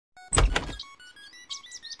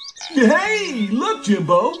Hey, look,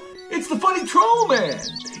 Jimbo. It's the funny troll man.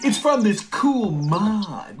 It's from this cool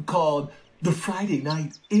mod called The Friday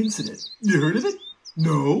Night Incident. You heard of it?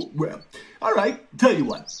 No? Well, all right. Tell you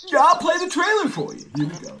what. I'll play the trailer for you. Here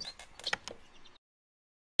we go.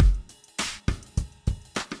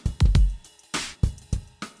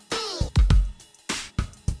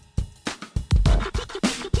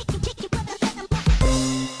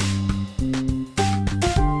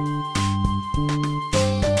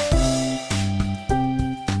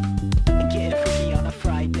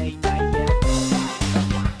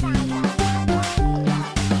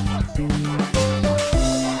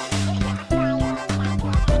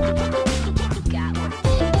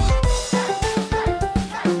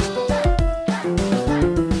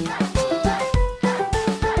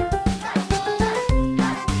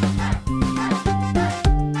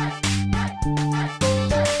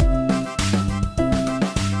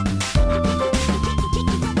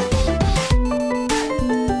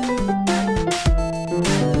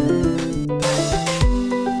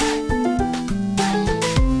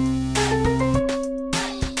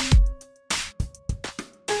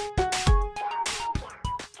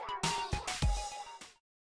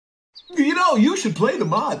 You know, you should play the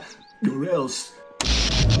mod, or else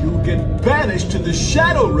you'll get banished to the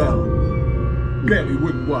Shadow Realm. Man, we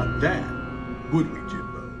wouldn't want that, would we,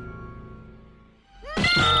 Jimbo?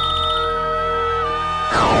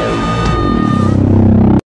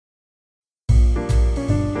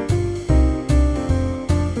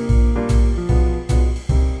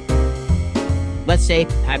 Let's say,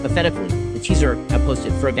 hypothetically, the teaser I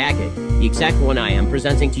posted for a backache, the exact one I am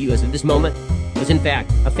presenting to you as of this moment, was in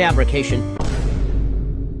fact a fabrication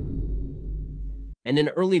and an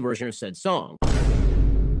early version of said song,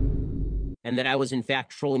 and that I was in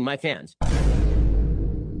fact trolling my fans.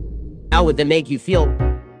 How would that make you feel?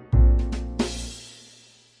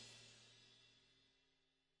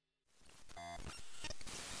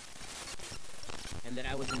 And that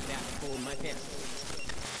I was in fact trolling my fans.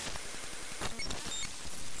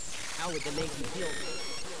 How would that make you feel?